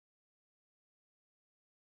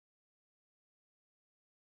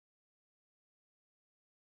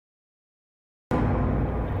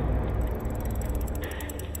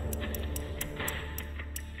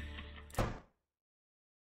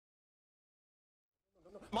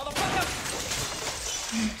motherfucker!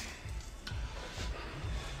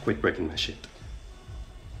 Quit breaking my shit.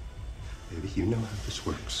 Baby, you know how this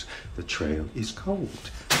works. The trail is cold.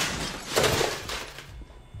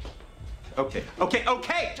 Okay.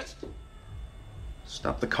 Just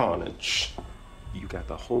stop the carnage. You got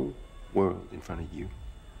the whole world in front of you.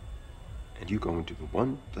 And you going to the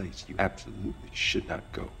one place you absolutely should not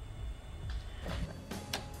go.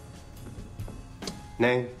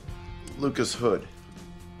 Name? Lucas Hood.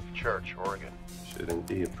 Church, Oregon. Shouldn't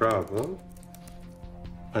be a problem.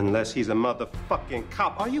 Unless he's a motherfucking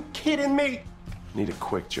cop. Are you kidding me? Need it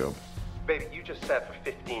quick, Job. Baby, you just sat for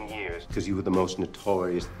 15 years because you were the most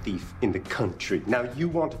notorious thief in the country. Now you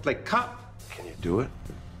want to play cop? Can you do it?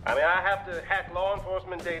 I mean, I have to hack law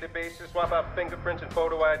enforcement databases, swap out fingerprints and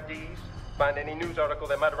photo IDs, find any news article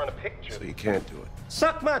that might run a picture. So you can't do it.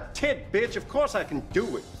 Suck my tit, bitch. Of course I can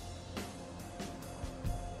do it.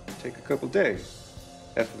 Take a couple days.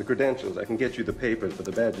 As for the credentials, I can get you the papers for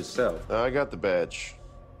the badge itself. I got the badge.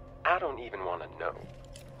 I don't even want to know.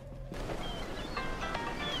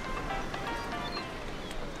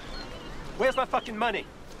 Where's my fucking money?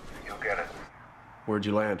 You'll get it. Where'd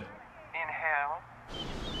you land? In hell.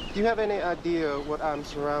 Do you have any idea what I'm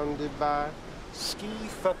surrounded by? Ski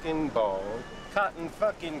fucking ball, cotton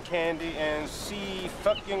fucking candy, and sea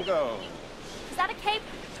fucking gold. Is that a cape?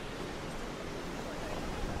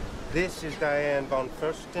 This is Diane von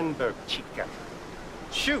Furstenberg, chica.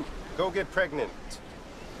 Shoot, go get pregnant.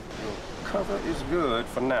 Your cover is good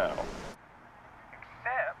for now.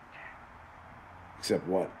 Except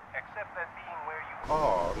what? Except that being where you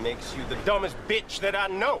Oh, makes you the dumbest bitch that I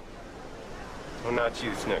know. Oh, not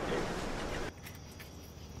you, Snooky.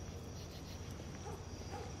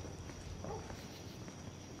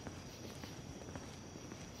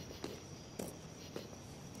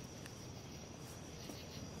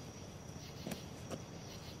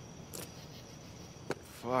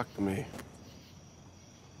 Fuck me.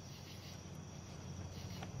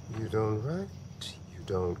 You don't write, you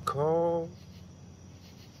don't call.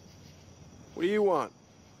 What do you want?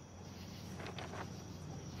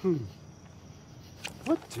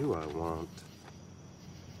 What do I want?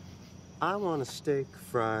 I want a steak,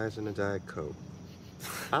 fries, and a Diet Coke.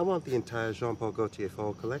 I want the entire Jean-Paul Gaultier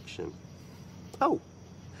fall collection. Oh,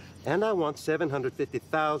 and I want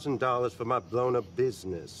 $750,000 for my blown-up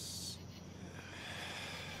business.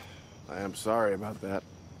 I am sorry about that.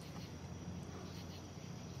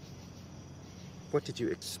 What did you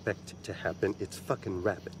expect to happen? It's fucking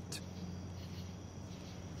Rabbit.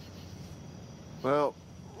 Well,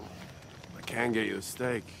 I can get you the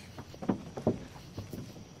steak.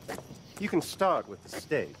 You can start with the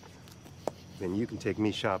steak. Then you can take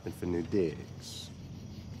me shopping for new digs.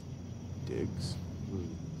 Diggs?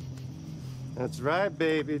 That's right,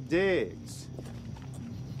 baby, digs.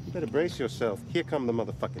 You better brace yourself. Here come the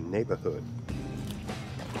motherfucking neighborhood.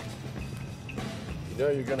 You know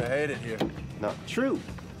you're gonna hate it here. Not true.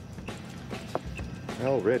 I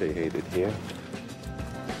already hate it here.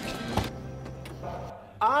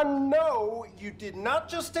 I know you did not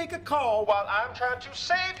just take a call while I'm trying to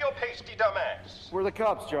save your pasty dumb ass. Where are the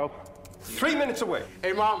cops, Joe? 3 minutes away.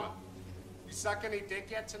 Hey, Mama, you suck any dick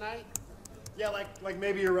yet tonight? Yeah, like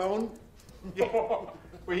maybe your own? Yeah.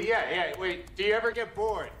 Well, yeah. Wait, do you ever get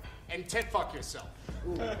bored and tit fuck yourself?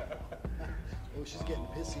 Ooh. Oh, she's getting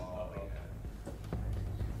pissy.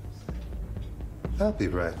 I'll be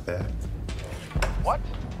right back. What?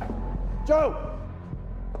 Joe!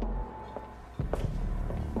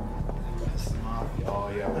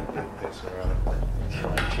 Oh, yeah, we did this around.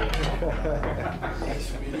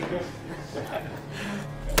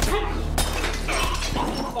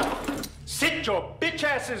 Sit your bitch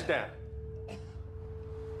asses down.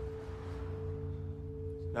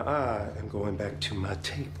 Now I am going back to my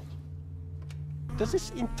table. Does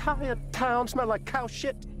this entire town smell like cow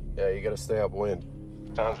shit? Yeah, you gotta stay upwind.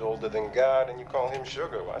 Tom's older than God, and you call him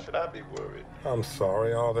sugar. Why should I be worried? I'm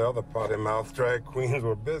sorry, all the other potty mouth drag queens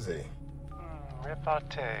were busy.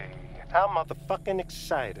 Repartee. How motherfucking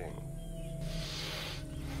exciting.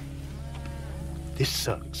 This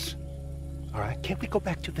sucks. All right, can't we go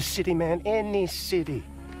back to the city, man? Any city.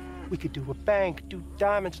 We could do a bank, do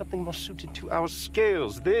diamond, something more suited to our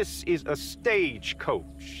skills. This is a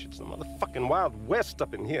stagecoach. It's the motherfucking Wild West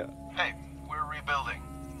up in here. Hey, we're rebuilding.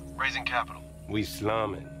 Raising capital. We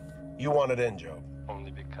slumming. You want it in, Joe.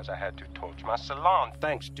 Only because I had to torch my salon,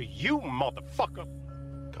 thanks to you, motherfucker.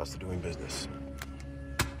 Cost of doing business.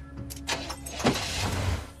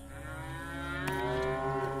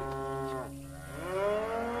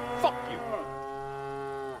 Fuck you.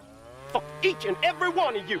 Fuck each and every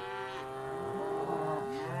one of you.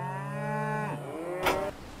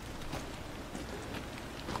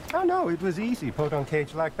 Oh, no, it was easy. Put on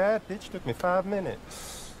cage like that, bitch, took me 5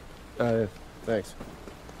 minutes. Thanks.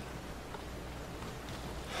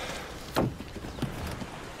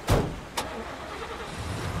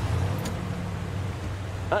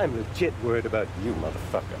 I'm legit worried about you,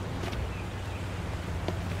 motherfucker.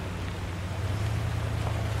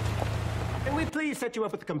 Can we please set you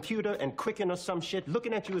up with a computer and Quicken or some shit?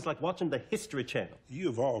 Looking at you is like watching the History Channel. You,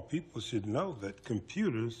 of all people, should know that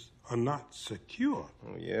computers are not secure.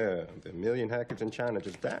 Oh, yeah. The million hackers in China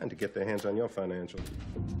just dying to get their hands on your financials.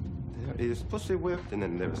 There is Pussy Whipped, and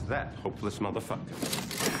then there's that hopeless motherfucker.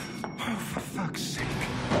 Oh, for fuck's sake.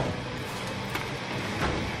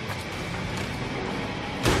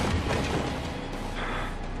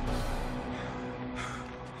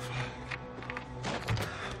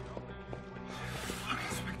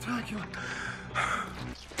 Spectacular.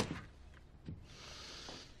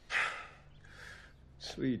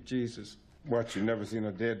 Sweet Jesus. What, you never seen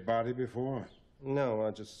a dead body before? No, I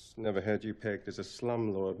just never had you pegged as a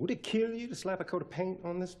slumlord. Would it kill you to slap a coat of paint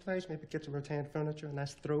on this place? Maybe get some rattan furniture, a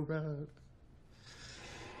nice throw rug?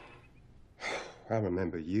 I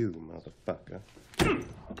remember you, motherfucker.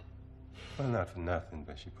 Well, not for nothing,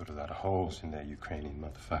 but she put a lot of holes in that Ukrainian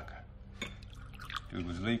motherfucker. Dude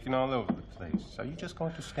was leaking all over the place. Are you just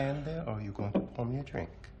going to stand there, or are you going to pour me a drink?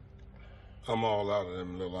 I'm all out of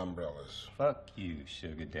them little umbrellas. Fuck you,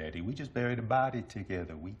 sugar daddy. We just buried a body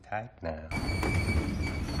together. We tight now.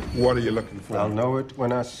 What are you looking for? I'll know it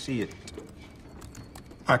when I see it.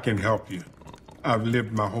 I can help you. I've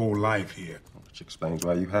lived my whole life here. Which explains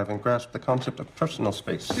why you haven't grasped the concept of personal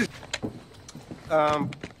space.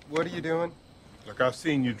 What are you doing? Look, I've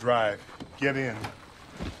seen you drive. Get in.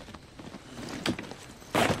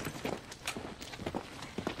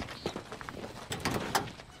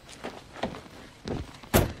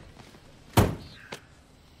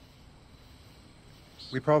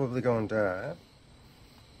 We probably gonna die.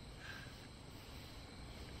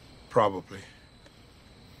 Probably.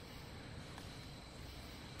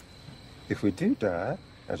 If we do die,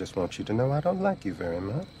 I just want you to know I don't like you very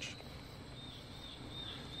much.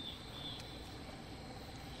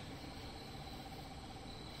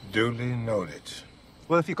 Duly noted.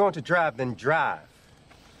 Well, if you're going to drive, then drive.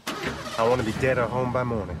 I want to be dead or home by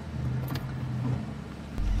morning.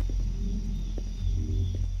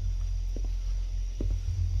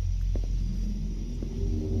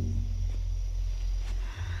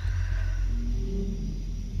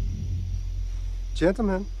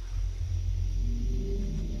 Gentlemen.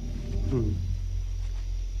 Who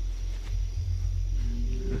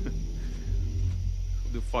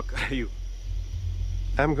the fuck are you?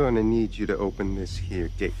 I'm going to need you to open this here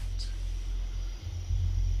gate.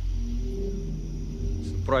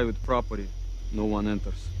 It's a private property. No one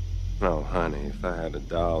enters. Oh, honey, if I had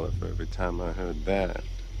 $1 for every time I heard that.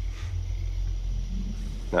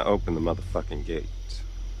 Now open the motherfucking gate.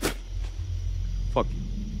 Fuck you.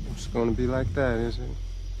 It's gonna be like that, is it?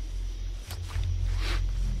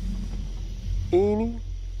 Eeny,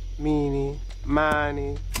 meeny,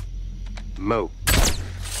 miny, mo.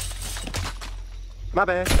 My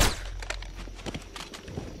bad.